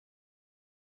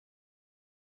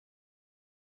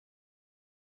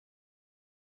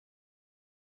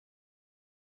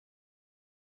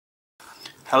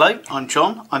Hello, I'm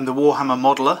John, I'm the Warhammer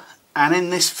modeller, and in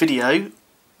this video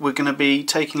we're going to be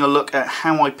taking a look at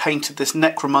how I painted this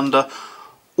Necromunda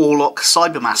Orlock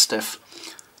Cyber-mastiff.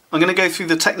 I'm going to go through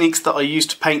the techniques that I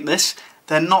used to paint this.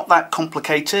 They're not that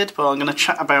complicated, but I'm going to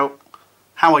chat about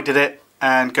how I did it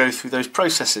and go through those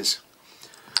processes.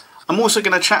 I'm also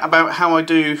going to chat about how I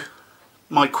do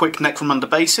my quick Necromunda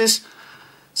bases.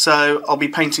 So I'll be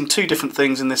painting two different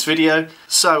things in this video.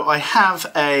 So I have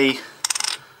a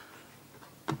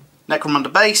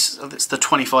Necromunda base, it's the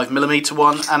 25mm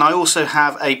one, and I also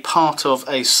have a part of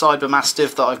a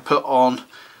Cyber-mastiff that I've put on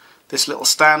this little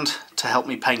stand to help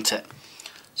me paint it.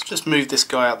 Let's just move this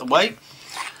guy out the way.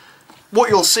 What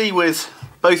you'll see with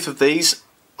both of these,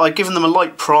 I've given them a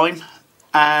light prime,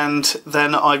 and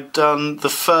then I've done the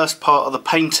first part of the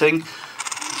painting.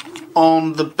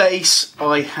 On the base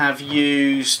I have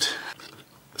used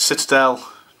Citadel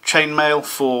chainmail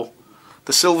for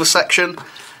the silver section,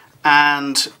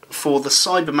 and for the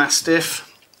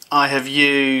Cyber-mastiff I have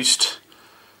used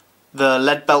the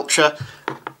lead belcher.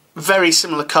 Very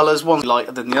similar colours, one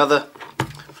lighter than the other.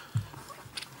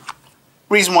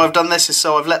 Reason why I've done this is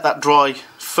so I've let that dry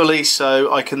fully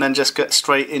so I can then just get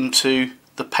straight into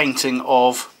the painting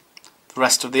of the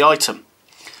rest of the item.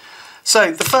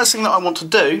 So the first thing that I want to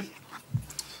do,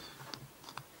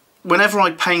 whenever I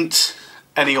paint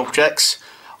any objects,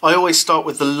 I always start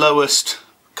with the lowest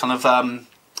kind of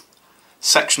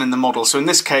section in the model. So in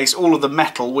this case, all of the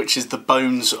metal, which is the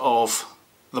bones of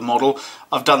the model,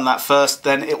 I've done that first,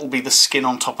 then it will be the skin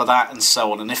on top of that and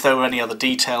so on. And if there were any other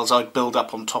details, I'd build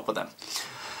up on top of them.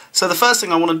 So the first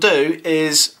thing I want to do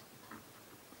is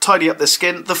tidy up the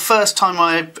skin. The first time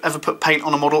I ever put paint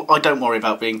on a model, I don't worry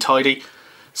about being tidy.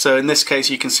 So in this case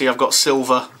you can see I've got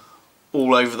silver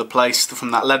all over the place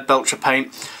from that lead belcher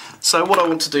paint. So what I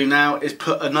want to do now is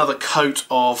put another coat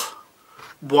of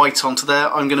white onto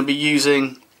there. I'm going to be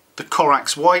using the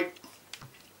Corax white.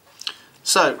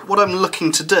 So what I'm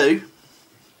looking to do,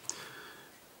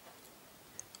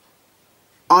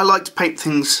 I like to paint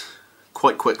things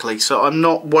quite quickly, so I'm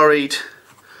not worried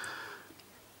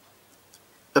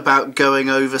about going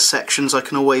over sections. I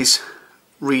can always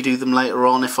redo them later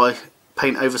on if I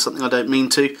paint over something I don't mean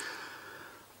to.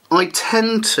 I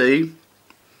tend to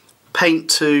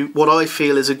paint to what I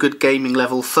feel is a good gaming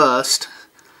level first,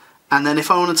 and then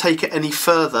if I want to take it any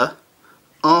further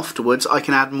afterwards I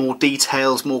can add more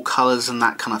details, more colours and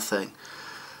that kind of thing.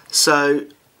 So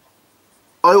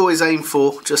I always aim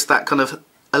for just that kind of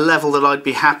a level that I'd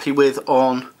be happy with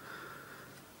on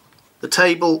the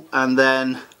table, and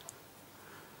then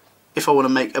if I want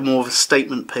to make a more of a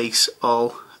statement piece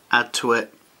I'll add to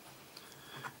it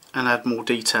and add more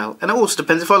detail. And it also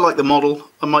depends, if I like the model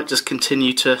I might just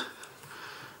continue to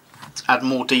add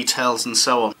more details and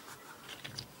so on.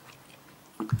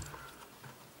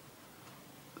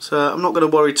 So I'm not going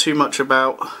to worry too much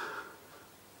about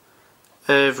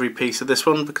every piece of this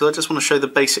one because I just want to show the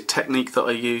basic technique that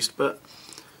I used. But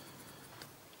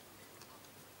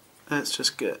let's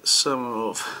just get some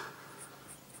of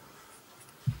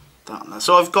that on there.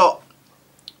 So I've gone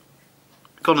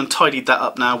and tidied that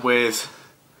up now with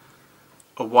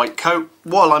a white coat.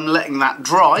 While I'm letting that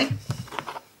dry,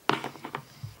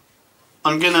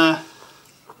 I'm going to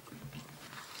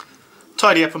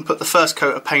tidy up and put the first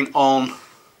coat of paint on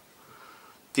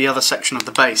the other section of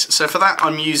the base. So for that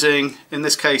I'm using, in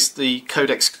this case, the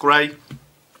Codex Grey.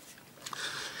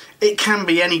 It can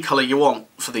be any colour you want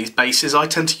for these bases. I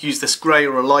tend to use this grey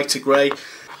or a lighter grey.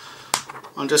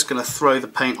 I'm just going to throw the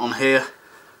paint on here.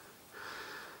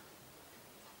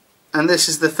 And this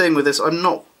is the thing with this, I'm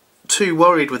not too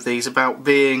worried with these about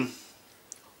being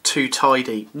too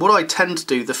tidy. What I tend to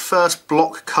do, the first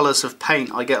block colours of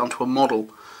paint I get onto a model,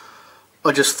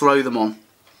 I just throw them on.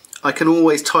 I can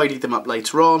always tidy them up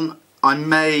later on. I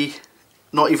may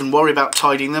not even worry about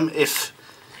tidying them if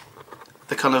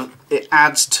it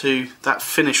adds to that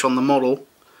finish on the model.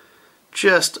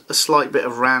 Just a slight bit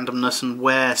of randomness and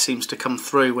wear seems to come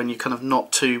through when you're kind of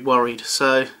not too worried.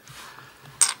 So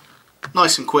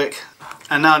nice and quick.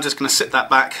 And now I'm just going to sit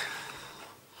that back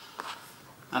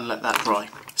and let that dry.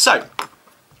 So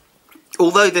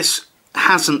although this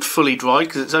hasn't fully dried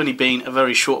because it's only been a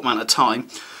very short amount of time,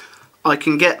 I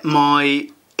can get my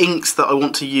inks that I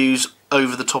want to use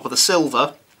over the top of the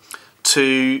silver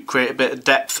to create a bit of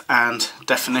depth and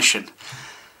definition.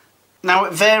 Now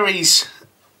it varies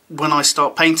when I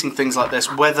start painting things like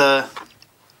this, whether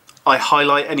I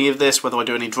highlight any of this, whether I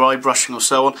do any dry brushing or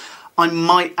so on. I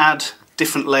might add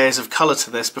different layers of colour to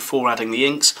this before adding the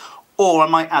inks, or I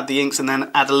might add the inks and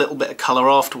then add a little bit of colour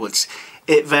afterwards.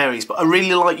 It varies, but I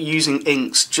really like using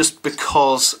inks just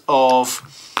because of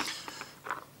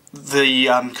the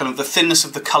kind of the thinness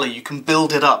of the colour. You can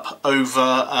build it up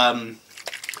over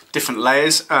different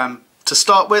layers. To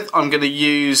start with, I'm going to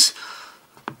use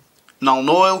Nuln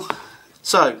Oil.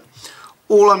 So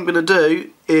all I'm going to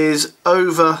do is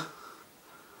over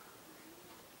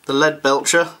the lead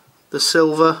belcher, the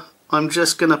silver, I'm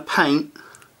just going to paint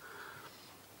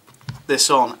this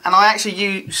on. And I actually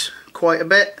use quite a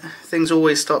bit. Things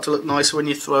always start to look nicer when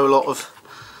you throw a lot of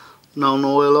Nuln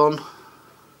Oil on.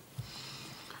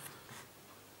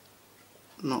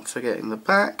 Not forgetting the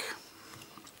back.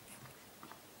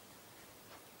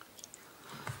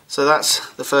 So that's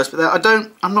the first bit there.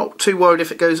 I'm not too worried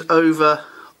if it goes over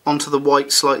onto the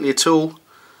white slightly at all.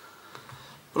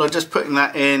 But I'm just putting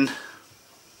that in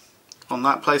on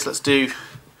that place. Let's do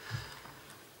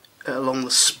it along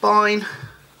the spine.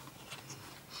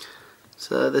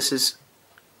 So this is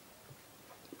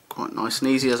quite nice and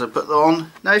easy as I put that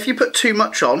on. Now if you put too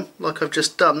much on, like I've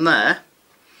just done there,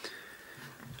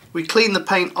 we clean the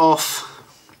paint off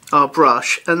our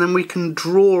brush and then we can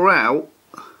draw out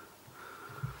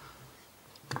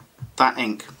that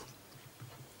ink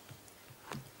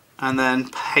and then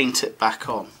paint it back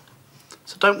on.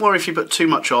 So don't worry if you put too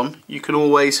much on, you can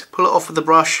always pull it off with the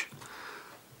brush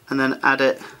and then add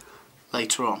it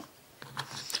later on.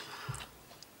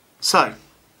 So,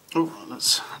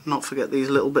 let's not forget these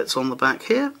little bits on the back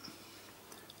here.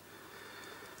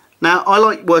 Now I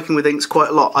like working with inks quite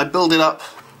a lot. I build it up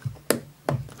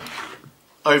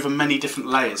over many different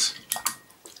layers.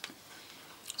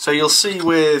 So you'll see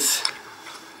with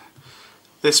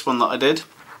this one that I did,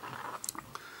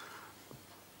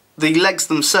 the legs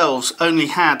themselves only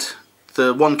had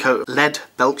the one coat of lead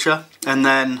belcher and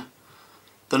then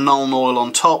the Nuln Oil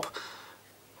on top.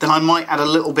 Then I might add a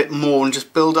little bit more and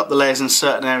just build up the layers in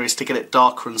certain areas to get it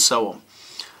darker and so on.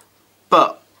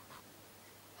 But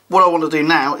what I want to do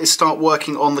now is start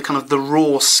working on the kind of the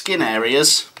raw skin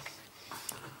areas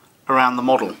around the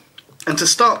model. And to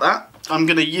start that, I'm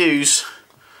going to use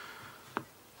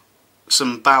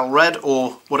some Bal Red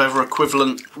or whatever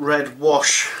equivalent red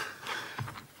wash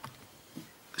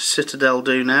Citadel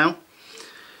do now.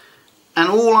 And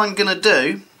all I'm going to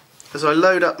do as I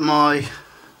load up my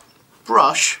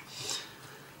brush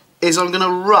is I'm going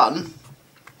to run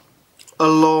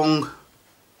along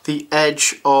the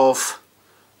edge of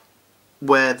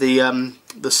where the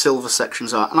silver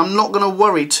sections are, and I'm not going to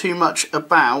worry too much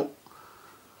about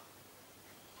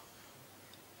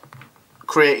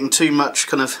creating too much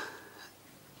kind of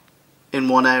in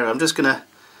one area. I'm just going to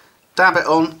dab it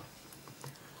on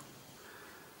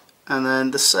and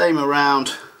then the same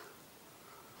around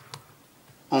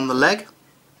on the leg.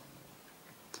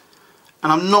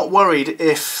 And I'm not worried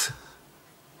if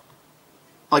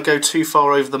I go too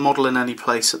far over the model in any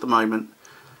place at the moment.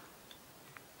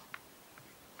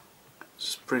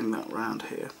 Just bring that round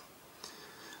here.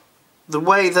 The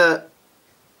way that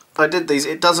I did these,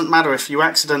 it doesn't matter if you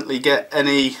accidentally get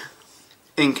any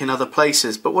ink in other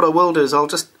places, but what I will do is I'll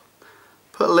just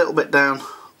put a little bit down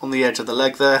on the edge of the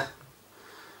leg there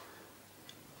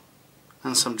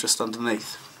and some just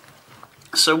underneath.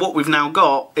 So what we've now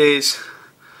got is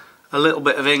a little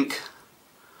bit of ink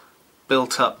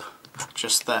built up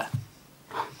just there.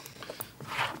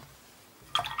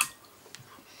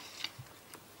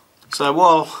 So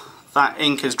while that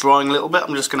ink is drying a little bit,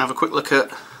 I'm just going to have a quick look at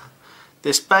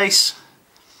this base.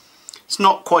 It's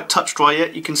not quite touch dry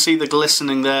yet. You can see the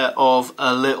glistening there of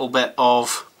a little bit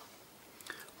of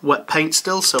wet paint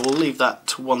still, so we'll leave that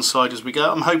to one side as we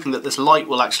go. I'm hoping that this light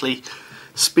will actually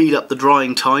speed up the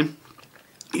drying time.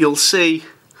 You'll see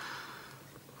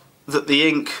that the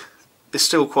ink is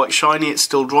still quite shiny, it's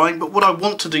still drying, but what I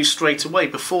want to do straight away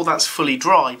before that's fully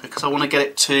dry, because I want to get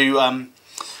it to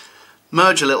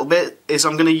merge a little bit, is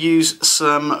I'm going to use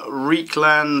some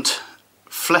Reekland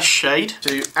Flesh Shade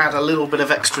to add a little bit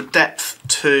of extra depth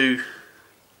to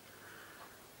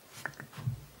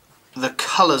the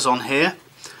colours on here.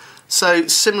 So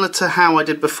similar to how I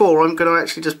did before, I'm going to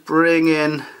actually just bring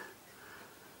in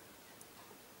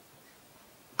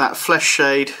that Flesh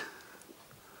Shade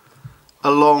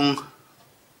along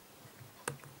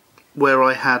where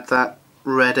I had that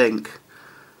red ink.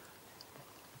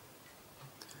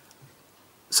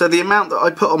 So the amount that I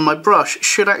put on my brush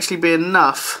should actually be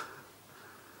enough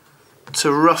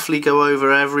to roughly go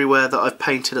over everywhere that I've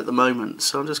painted at the moment.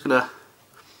 So I'm just going to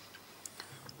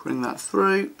bring that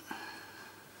through.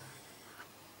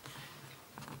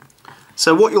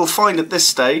 So what you'll find at this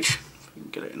stage, if you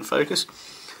can get it in focus,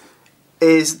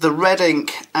 is the red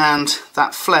ink and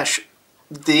that flesh,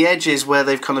 the edges where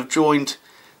they've kind of joined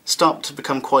start to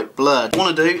become quite blurred. What I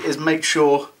want to do is make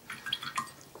sure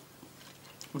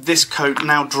this coat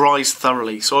now dries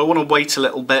thoroughly, so I want to wait a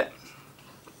little bit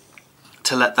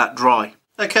to let that dry.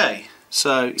 Okay,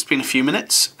 so it's been a few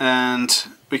minutes and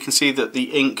we can see that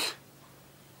the ink,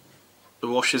 the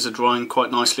washes are drying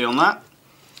quite nicely on that.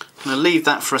 I'm going to leave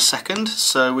that for a second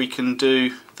so we can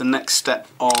do the next step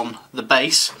on the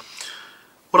base.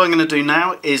 What I'm going to do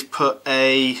now is put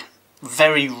a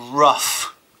very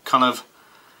rough, kind of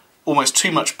almost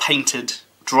too much painted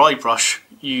dry brush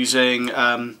using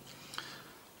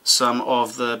some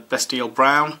of the Bastille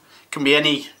Brown. It can be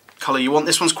any colour you want.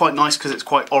 This one's quite nice because it's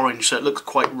quite orange, so it looks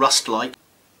quite rust-like.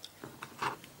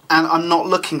 And I'm not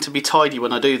looking to be tidy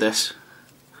when I do this.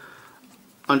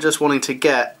 I'm just wanting to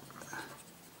get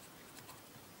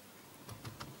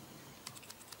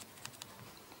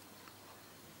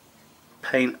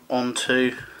paint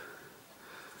onto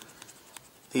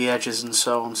the edges and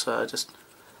so on, so I just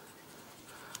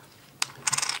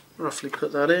roughly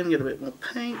put that in, get a bit more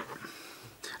paint.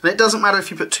 And it doesn't matter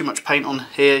if you put too much paint on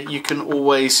here, you can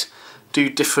always do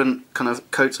different kind of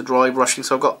coats of dry brushing.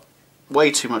 So I've got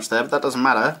way too much there, but that doesn't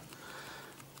matter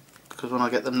because when I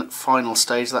get the final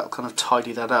stage that'll kind of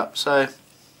tidy that up. So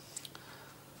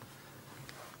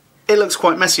it looks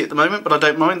quite messy at the moment, but I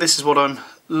don't mind. This is what I'm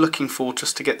looking for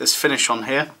just to get this finish on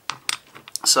here.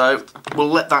 So we'll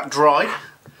let that dry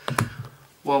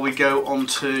while we go on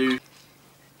to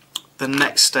the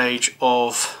next stage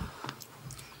of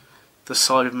the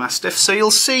Cyber-mastiff. So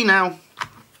you'll see now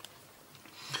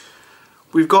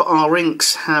we've got our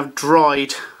inks have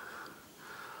dried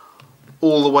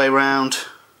all the way around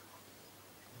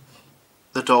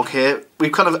the dog here.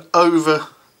 We've kind of over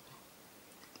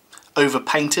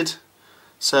painted,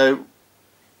 so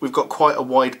we've got quite a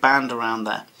wide band around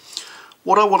there.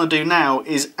 What I want to do now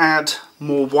is add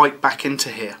more white back into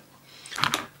here.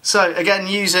 So again,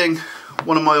 using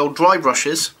one of my old dry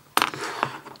brushes,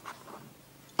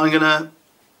 I'm going to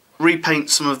repaint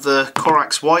some of the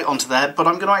Corax white onto there, but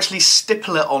I'm going to actually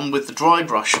stipple it on with the dry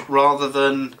brush rather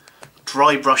than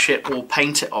dry brush it or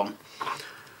paint it on.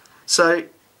 So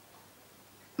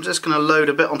I'm just going to load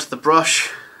a bit onto the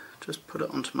brush, just put it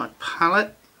onto my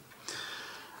palette,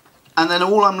 and then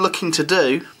all I'm looking to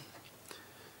do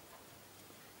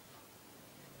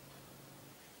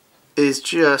is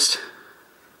just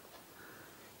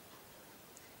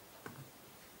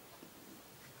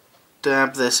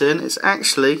dab this in. It's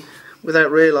actually,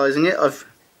 without realising it, I've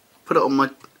put it on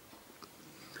my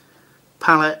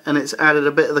palette and it's added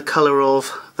a bit of the colour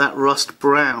of that rust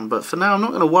brown, but for now I'm not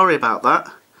going to worry about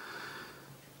that.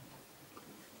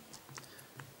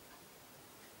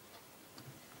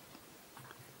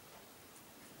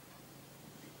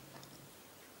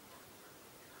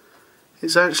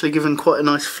 It's actually given quite a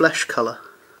nice flesh colour.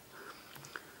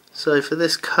 So for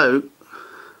this coat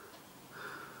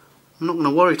I'm not going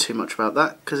to worry too much about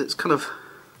that because it's kind of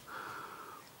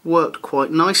worked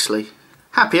quite nicely.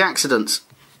 Happy accidents.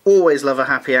 Always love a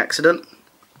happy accident.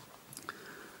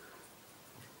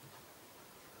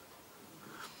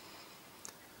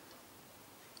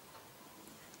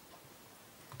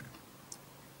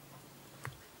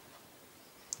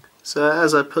 So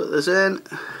as I put this in,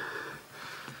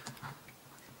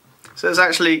 so it's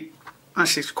actually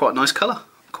quite a nice colour.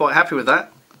 Quite happy with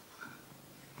that.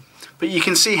 But you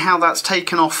can see how that's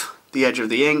taken off the edge of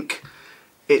the ink.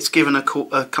 It's given a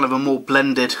kind of a more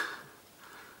blended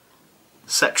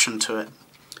section to it.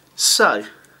 So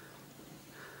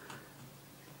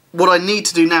what I need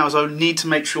to do now is I need to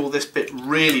make sure this bit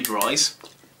really dries,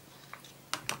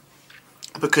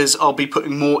 because I'll be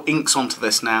putting more inks onto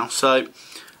this now. So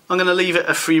I'm going to leave it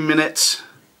a few minutes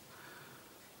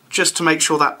just to make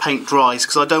sure that paint dries,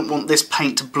 because I don't want this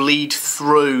paint to bleed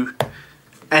through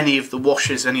any of the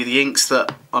washes, any of the inks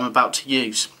that I'm about to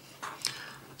use.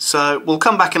 So we'll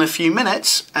come back in a few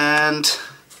minutes and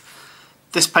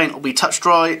this paint will be touch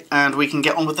dry and we can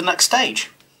get on with the next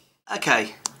stage.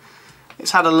 Okay,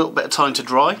 it's had a little bit of time to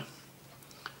dry.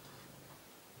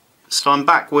 So I'm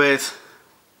back with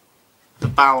the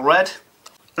Bal Red,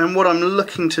 and what I'm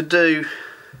looking to do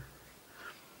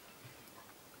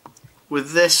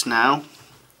with this now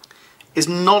is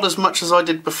not as much as I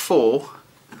did before,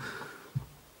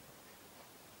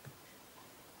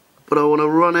 but I want to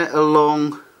run it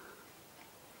along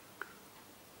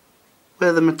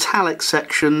where the metallic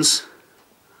sections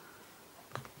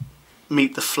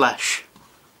meet the flesh.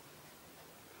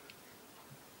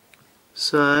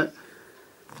 So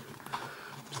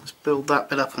let's build that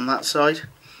bit up on that side.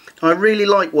 Now, I really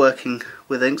like working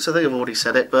with inks. I think I've already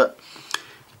said it, but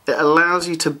it allows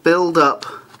you to build up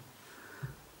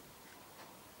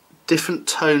different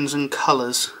tones and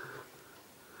colours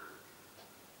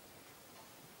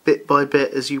bit by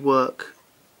bit as you work.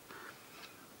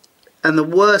 And the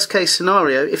worst case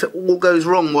scenario, if it all goes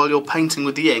wrong while you're painting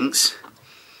with the inks,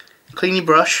 clean your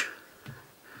brush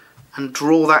and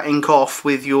draw that ink off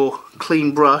with your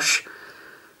clean brush,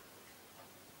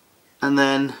 and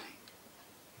then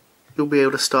you'll be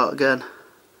able to start again.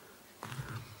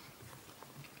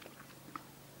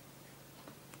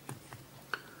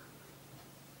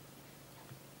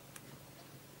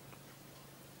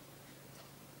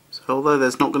 So although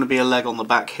there's not going to be a leg on the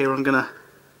back here, I'm going to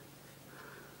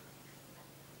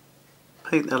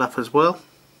paint that up as well.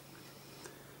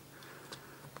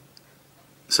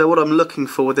 So what I'm looking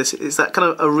for with this is that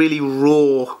kind of a really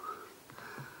raw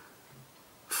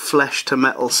flesh to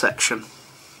metal section.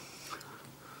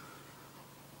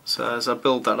 So as I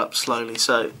build that up slowly,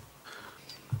 so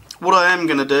what I am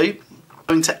going to do, I'm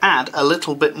going to add a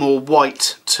little bit more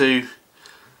white to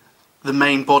the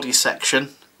main body section.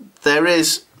 There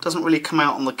is, doesn't really come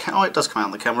out on the camera, oh it does come out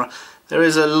on the camera, there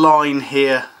is a line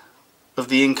here of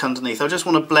the ink underneath. I just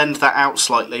want to blend that out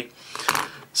slightly.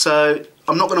 So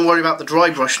I'm not going to worry about the dry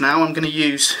brush now, I'm going to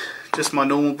use just my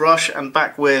normal brush and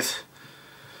back with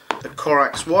the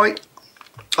Corax White.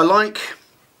 I like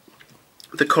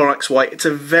the Corax White, it's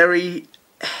a very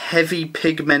heavy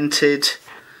pigmented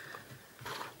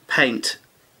paint,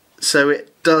 so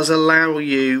it does allow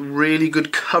you really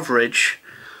good coverage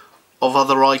of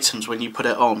other items when you put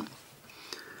it on.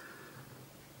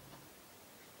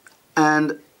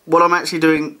 And what I'm actually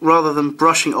doing, rather than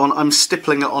brushing it on, I'm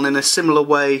stippling it on in a similar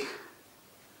way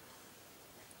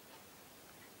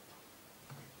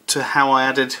to how I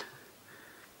added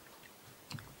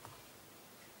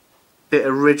it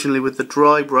originally with the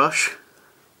dry brush.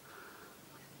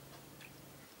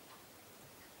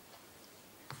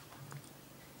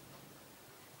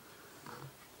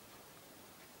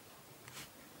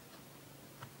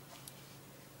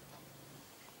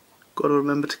 Got to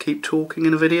remember to keep talking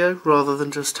in a video rather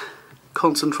than just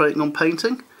concentrating on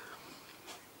painting.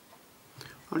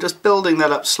 I'm just building that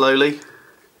up slowly.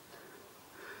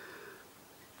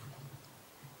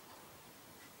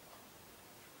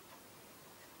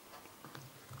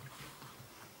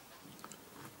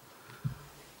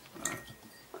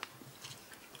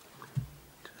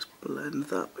 Just blend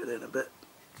that bit in a bit.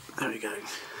 There we go.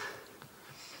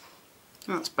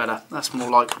 That's better, that's more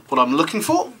like what I'm looking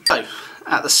for. So,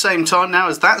 at the same time now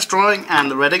as that's drying and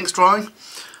the red ink's drying,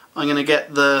 I'm going to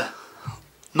get the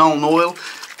Nuln Oil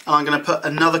and I'm going to put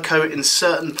another coat in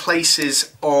certain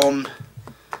places on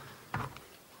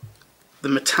the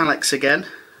metallics again.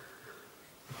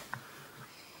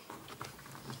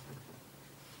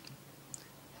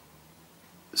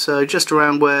 So just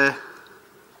around where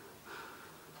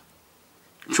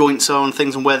joints are and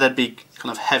things and where there'd be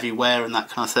kind of heavy wear and that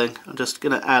kind of thing. I'm just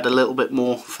going to add a little bit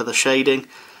more for the shading.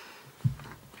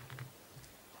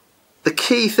 The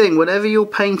key thing, whenever you're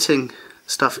painting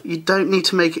stuff, you don't need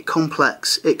to make it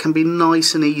complex. It can be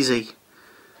nice and easy.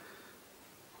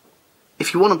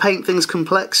 If you want to paint things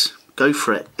complex, go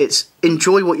for it. It's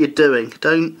enjoy what you're doing.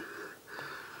 Don't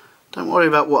worry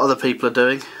about what other people are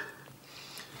doing.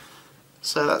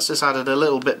 So that's just added a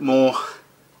little bit more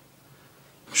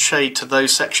shade to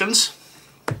those sections.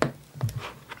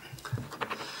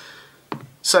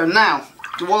 So now,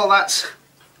 while that's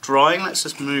drying, let's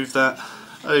just move that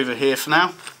over here for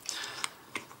now.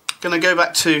 Going to go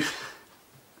back to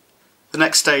the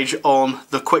next stage on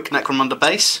the quick Necromunda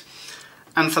base,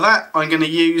 and for that I'm going to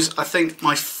use, I think,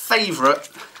 my favourite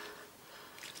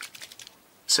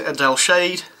Citadel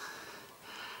shade,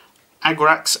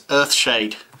 Agrax Earth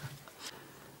Shade.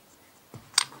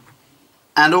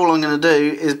 And all I'm going to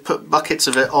do is put buckets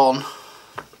of it on.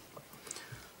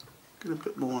 Get a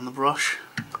bit more on the brush.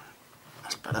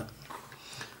 That's better.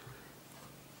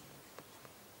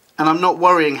 And I'm not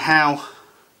worrying how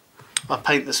I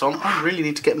paint this on. I really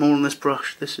need to get more on this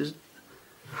brush. This is...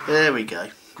 There we go.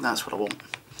 That's what I want.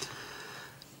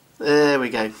 There we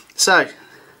go. So,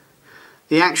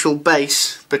 the actual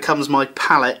base becomes my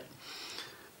palette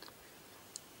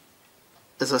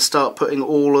as I start putting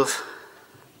all of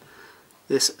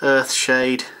this earth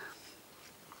shade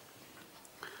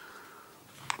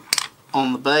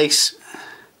on the base.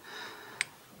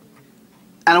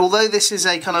 And although this is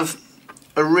a kind of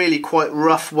a really quite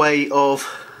rough way of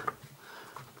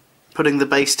putting the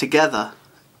base together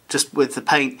just with the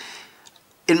paint,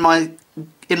 in my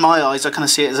eyes I kind of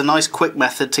see it as a nice quick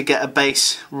method to get a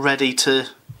base ready to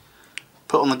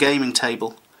put on the gaming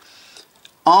table.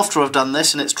 After I've done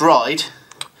this and it's dried,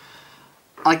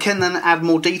 I can then add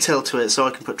more detail to it, so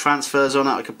I can put transfers on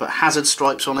it, I can put hazard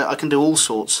stripes on it, I can do all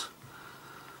sorts.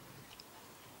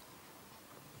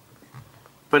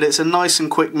 But it's a nice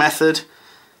and quick method.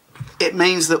 it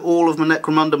means that all of my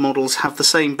Necromunda models have the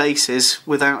same bases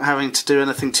without having to do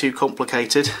anything too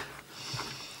complicated.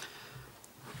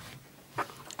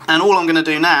 And all I'm going to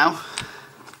do now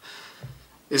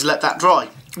is let that dry.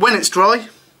 When it's dry,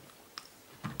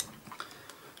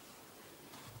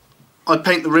 I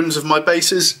paint the rims of my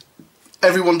bases.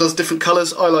 Everyone does different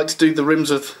colours. I like to do the rims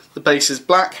of the bases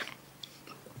black,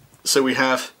 so we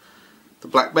have the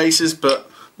black bases, but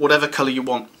whatever colour you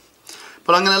want.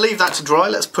 But I'm going to leave that to dry.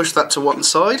 Let's push that to one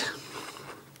side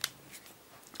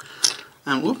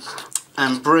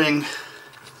and bring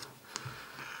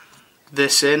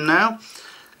this in now.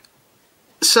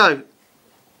 So,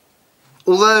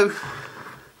 although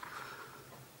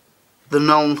the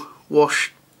Nuln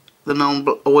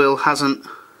oil hasn't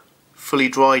fully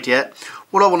dried yet,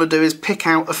 what I want to do is pick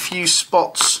out a few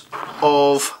spots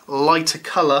of lighter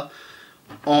colour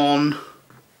on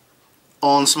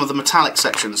some of the metallic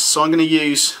sections. So I'm going to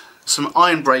use some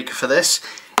iron breaker for this,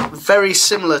 very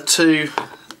similar to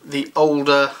the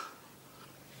older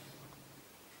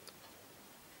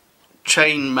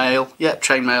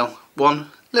chainmail one,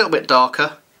 a little bit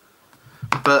darker,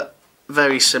 but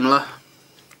very similar.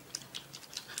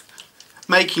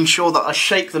 Making sure that I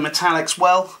shake the metallics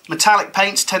well. Metallic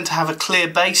paints tend to have a clear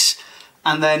base,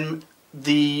 and then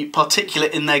the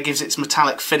particulate in there gives its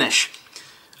metallic finish.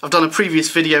 I've done a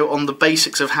previous video on the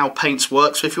basics of how paints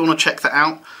work, so if you want to check that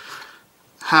out,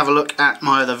 have a look at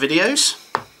my other videos.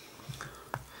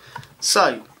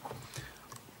 So,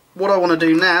 what I want to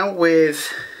do now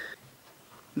with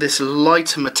this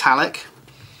lighter metallic,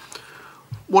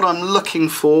 what I'm looking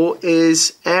for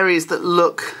is areas that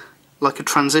look like a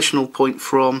transitional point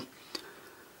from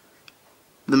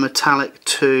the metallic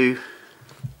to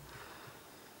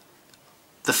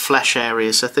the flesh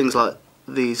areas, so things like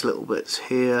these little bits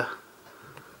here,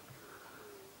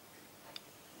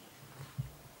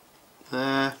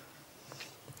 there.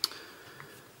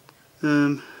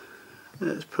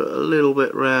 Let's put a little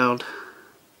bit round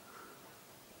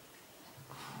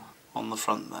on the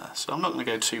front there. So I'm not going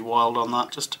to go too wild on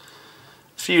that, just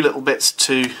a few little bits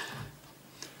to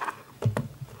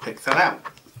pick that out.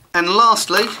 And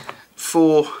lastly,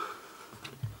 for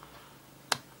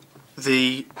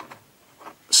the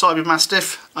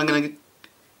Cyber-mastiff, I'm going to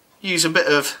use a bit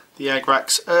of the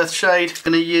Agrax Earthshade.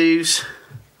 I'm going to use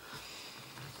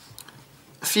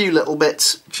a few little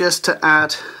bits just to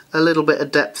add a little bit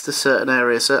of depth to certain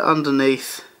areas. So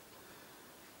underneath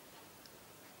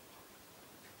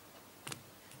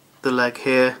the leg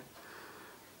here,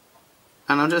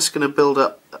 and I'm just going to build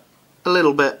up a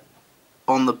little bit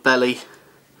on the belly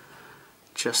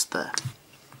just there.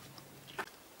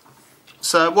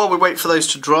 So while we wait for those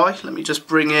to dry, let me just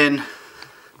bring in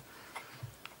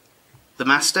the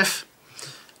Mastiff.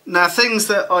 Now, things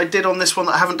that I did on this one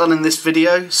that I haven't done in this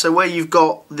video, so where you've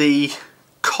got the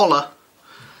collar,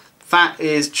 that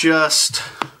is just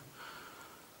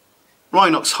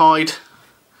Rhinox hide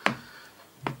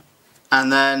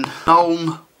and then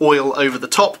Nuln oil over the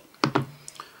top,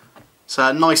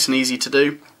 so nice and easy to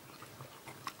do.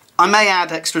 I may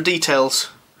add extra details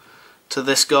to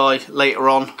this guy later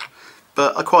on,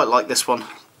 but I quite like this one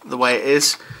the way it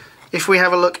is. If we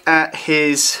have a look at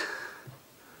his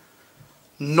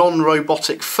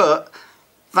non-robotic foot,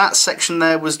 that section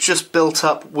there was just built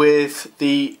up with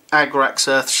the Agrax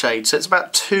Earthshade, so it's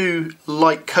about 2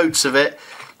 light coats of it.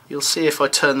 You'll see if I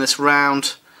turn this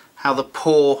round how the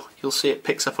paw, you'll see it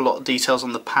picks up a lot of details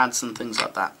on the pads and things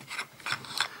like that.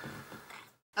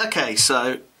 Okay,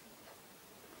 so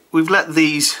we've let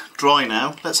these dry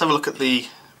now. Let's have a look at the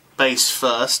base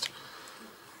first.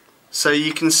 So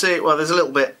you can see, well, there's a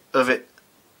little bit of it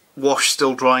wash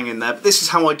still drying in there, but this is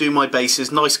how I do my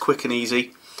bases, nice, quick and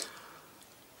easy.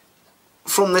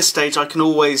 From this stage I can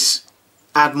always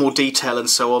add more detail and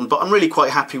so on, but I'm really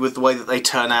quite happy with the way that they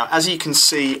turn out. As you can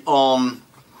see on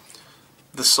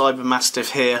the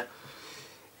Cyber-mastiff here,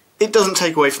 it doesn't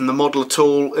take away from the model at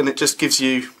all, and it just gives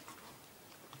you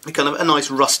a kind of a nice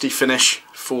rusty finish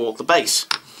for the base.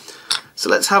 So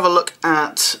let's have a look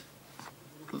at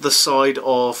the side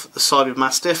of the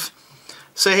Cyber-mastiff.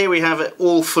 So here we have it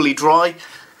all fully dry.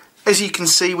 As you can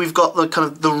see, we've got the kind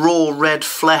of the raw red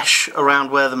flesh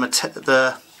around where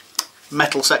the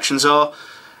metal sections are,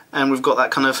 and we've got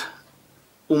that kind of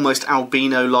almost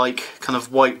albino-like kind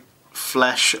of white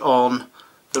flesh on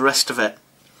the rest of it.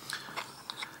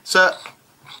 So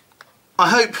I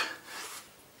hope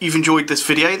you've enjoyed this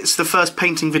video. It's the first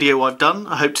painting video I've done.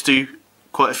 I hope to do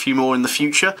quite a few more in the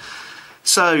future.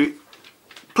 So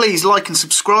please like and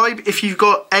subscribe. If you've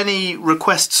got any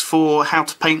requests for how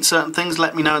to paint certain things,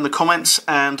 let me know in the comments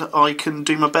and I can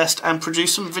do my best and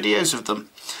produce some videos of them.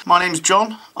 My name's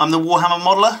John, I'm the Warhammer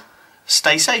Modeller,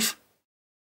 stay safe.